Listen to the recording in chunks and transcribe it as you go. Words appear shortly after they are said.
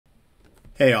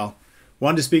Hey all,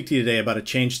 wanted to speak to you today about a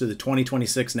change to the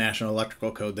 2026 National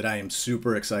Electrical Code that I am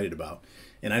super excited about.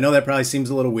 And I know that probably seems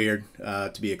a little weird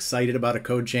to be excited about a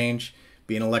code change.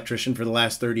 Being an electrician for the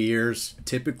last 30 years,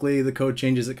 typically the code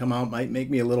changes that come out might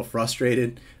make me a little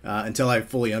frustrated until I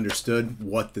fully understood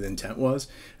what the intent was.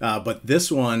 But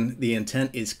this one, the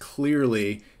intent is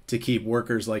clearly to keep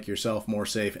workers like yourself more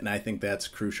safe, and I think that's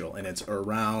crucial. And it's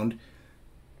around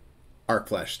arc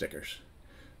flash stickers.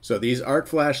 So these arc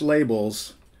flash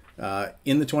labels,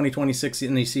 in the 2026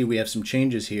 NEC, we have some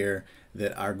changes here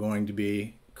that are going to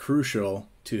be crucial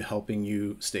to helping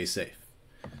you stay safe.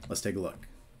 Let's take a look.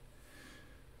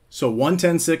 So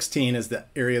 110.16 is the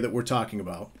area that we're talking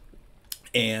about.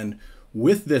 And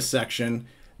with this section,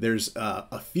 there's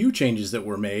a few changes that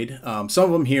were made. Some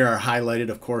of them here are highlighted,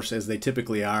 of course, as they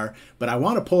typically are. But I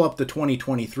want to pull up the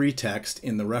 2023 text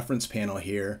in the reference panel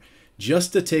here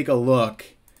just to take a look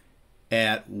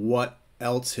at what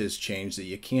else has changed that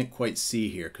you can't quite see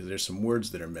here because there's some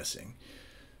words that are missing.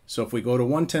 So if we go to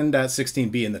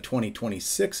 110.16b in the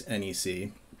 2026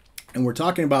 NEC, and we're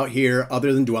talking about here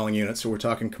other than dwelling units, so we're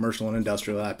talking commercial and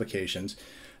industrial applications,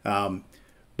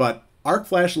 but arc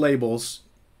flash labels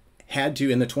had to,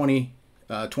 in the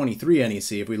 2023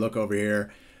 NEC, if we look over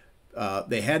here,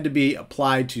 they had to be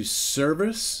applied to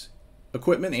service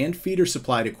equipment and feeder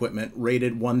supplied equipment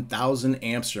rated 1,000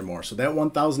 amps or more. So that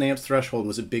 1,000 amps threshold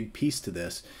was a big piece to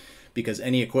this because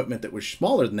any equipment that was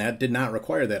smaller than that did not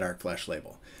require that arc flash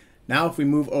label. Now if we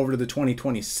move over to the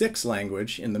 2026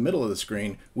 language in the middle of the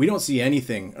screen, we don't see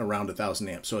anything around 1,000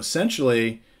 amps. So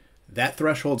essentially that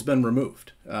threshold's been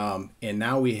removed. And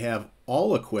now we have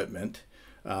all equipment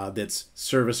that's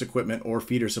service equipment or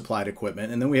feeder supplied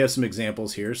equipment. And then we have some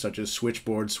examples here such as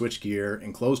switchboard, switchgear,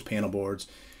 enclosed panel boards,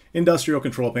 industrial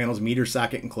control panels, meter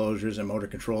socket enclosures, and motor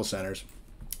control centers.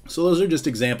 So those are just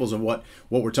examples of what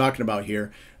we're talking about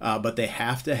here, but they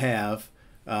have to have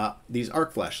these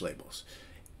arc flash labels.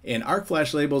 And arc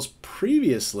flash labels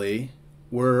previously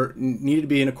needed to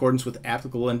be in accordance with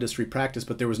applicable industry practice,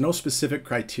 but there was no specific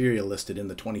criteria listed in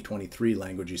the 2023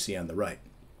 language you see on the right.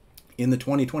 In the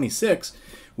 2026,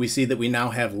 we see that we now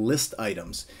have list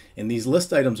items. And these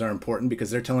list items are important because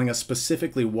they're telling us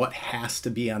specifically what has to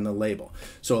be on the label.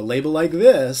 So a label like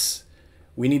this,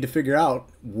 we need to figure out,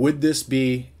 would this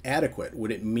be adequate?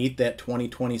 Would it meet that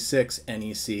 2026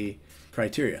 NEC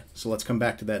criteria? So let's come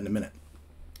back to that in a minute.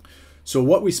 So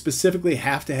what we specifically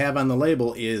have to have on the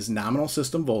label is nominal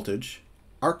system voltage,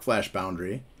 arc flash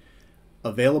boundary,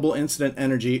 available incident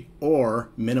energy, or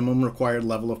minimum required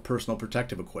level of personal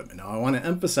protective equipment. Now I want to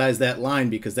emphasize that line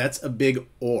because that's a big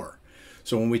or.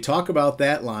 So when we talk about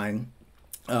that line,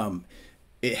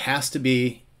 it has to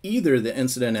be either the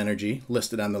incident energy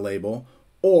listed on the label,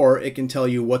 or it can tell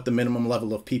you what the minimum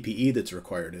level of PPE that's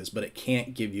required is, but it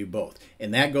can't give you both.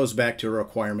 And that goes back to a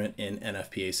requirement in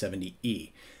NFPA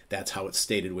 70E. That's how it's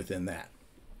stated within that.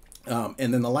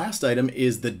 And then the last item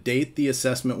is the date the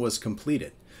assessment was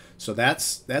completed. So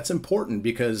that's important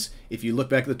because if you look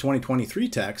back at the 2023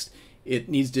 text,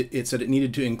 it said it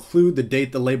needed to include the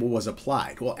date the label was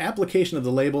applied. Well, application of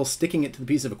the label, sticking it to the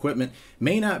piece of equipment,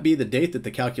 may not be the date that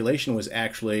the calculation was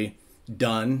actually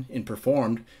done and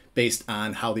performed based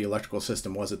on how the electrical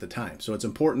system was at the time. So it's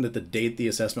important that the date the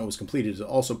assessment was completed is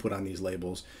also put on these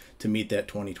labels to meet that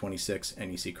 2026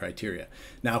 NEC criteria.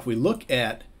 Now, if we look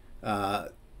at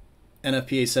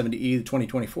NFPA 70E, the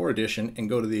 2024 edition, and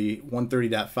go to the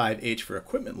 130.5H for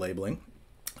equipment labeling,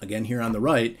 again here on the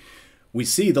right, we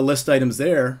see the list items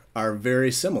there are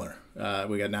very similar.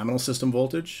 We got nominal system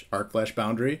voltage, arc flash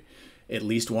boundary, at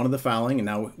least one of the following, and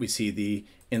now we see the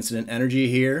incident energy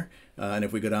here, and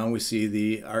if we go down, we see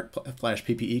the arc flash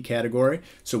PPE category.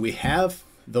 So we have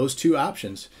those two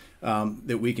options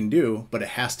that we can do, but it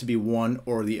has to be one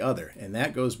or the other, and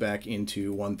that goes back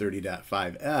into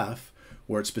 130.5F,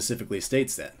 where it specifically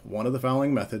states that one of the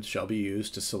following methods shall be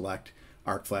used to select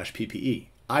arc flash PPE,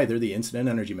 either the incident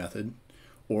energy method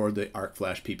or the arc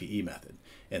flash PPE method.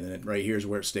 And then right here is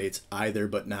where it states either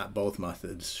but not both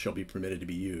methods shall be permitted to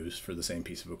be used for the same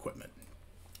piece of equipment.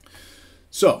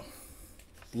 So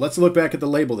let's look back at the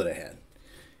label that I had.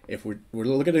 If we're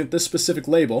looking at this specific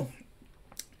label,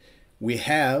 we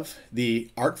have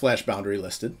the arc flash boundary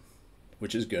listed,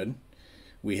 which is good.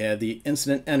 We have the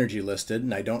incident energy listed,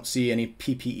 and I don't see any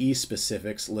PPE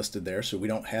specifics listed there, so we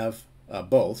don't have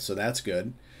both, so that's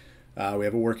good. We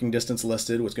have a working distance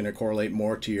listed, which is going to correlate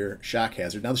more to your shock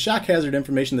hazard. Now, the shock hazard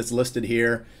information that's listed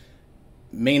here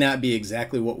may not be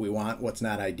exactly what we want, what's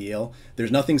not ideal. There's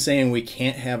nothing saying we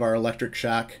can't have our electric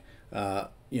shock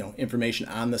information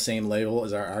on the same label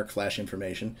as our arc flash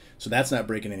information, so that's not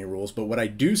breaking any rules. But what I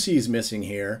do see is missing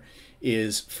here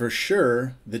is for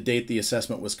sure the date the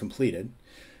assessment was completed.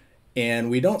 And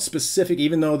we don't specific,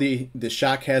 even though the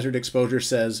shock hazard exposure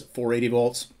says 480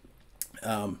 volts,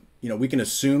 we can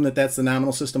assume that that's the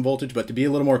nominal system voltage, but to be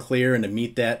a little more clear and to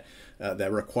meet that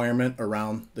requirement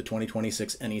around the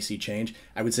 2026 NEC change,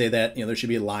 I would say that there should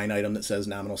be a line item that says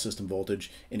nominal system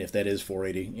voltage, and if that is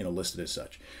 480, listed as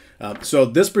such. So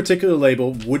this particular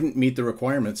label wouldn't meet the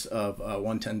requirements of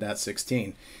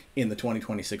 110.16 in the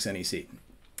 2026 NEC.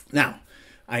 Now,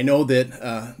 I know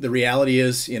that the reality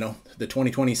is, the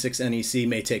 2026 NEC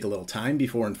may take a little time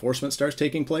before enforcement starts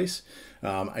taking place.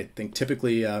 I think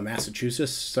typically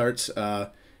Massachusetts starts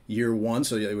year one,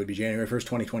 so it would be January 1st,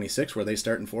 2026, where they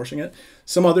start enforcing it.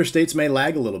 Some other states may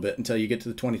lag a little bit until you get to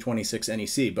the 2026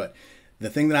 NEC, but the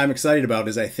thing that I'm excited about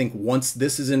is I think once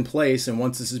this is in place and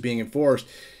once this is being enforced,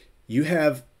 you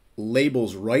have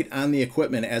labels right on the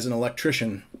equipment as an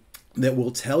electrician that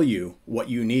will tell you what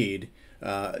you need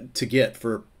to get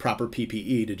for proper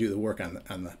PPE to do the work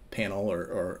on the panel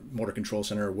or motor control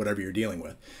center or whatever you're dealing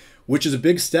with, which is a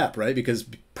big step, right? Because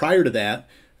prior to that,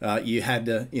 you had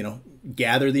to,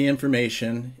 gather the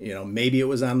information, maybe it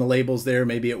was on the labels there,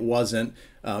 maybe it wasn't,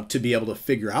 to be able to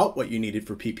figure out what you needed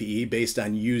for PPE based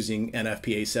on using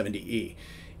NFPA 70E.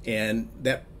 And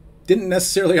that didn't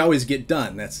necessarily always get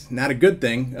done. That's not a good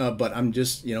thing, but I'm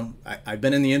just, I've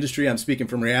been in the industry, I'm speaking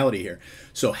from reality here.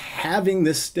 So having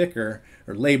this sticker,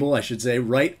 or label, I should say,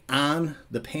 right on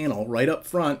the panel, right up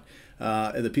front,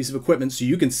 the piece of equipment, so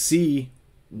you can see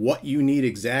what you need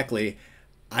exactly,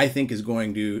 I think is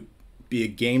going to be a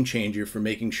game changer for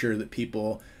making sure that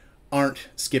people aren't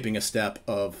skipping a step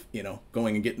of,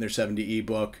 going and getting their 70E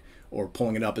book or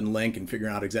pulling it up in Link and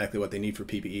figuring out exactly what they need for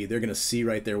PPE. They're going to see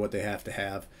right there what they have to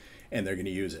have, and they're going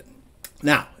to use it.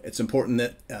 Now, it's important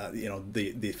that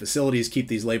the facilities keep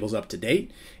these labels up to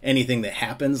date. Anything that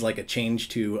happens, like a change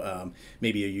to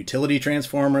maybe a utility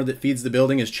transformer that feeds the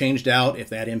building is changed out, if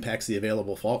that impacts the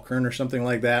available fault current or something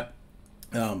like that,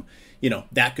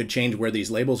 that could change where these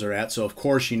labels are at. So of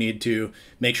course you need to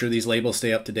make sure these labels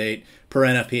stay up to date. Per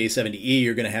NFPA 70E,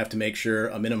 you're going to have to make sure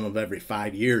a minimum of every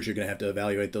 5 years you're going to have to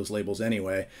evaluate those labels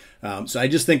anyway. So I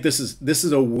just think this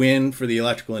is a win for the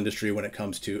electrical industry when it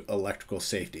comes to electrical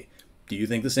safety. Do you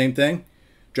think the same thing?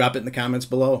 Drop it in the comments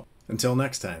below. Until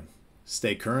next time,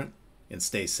 stay current and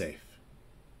stay safe.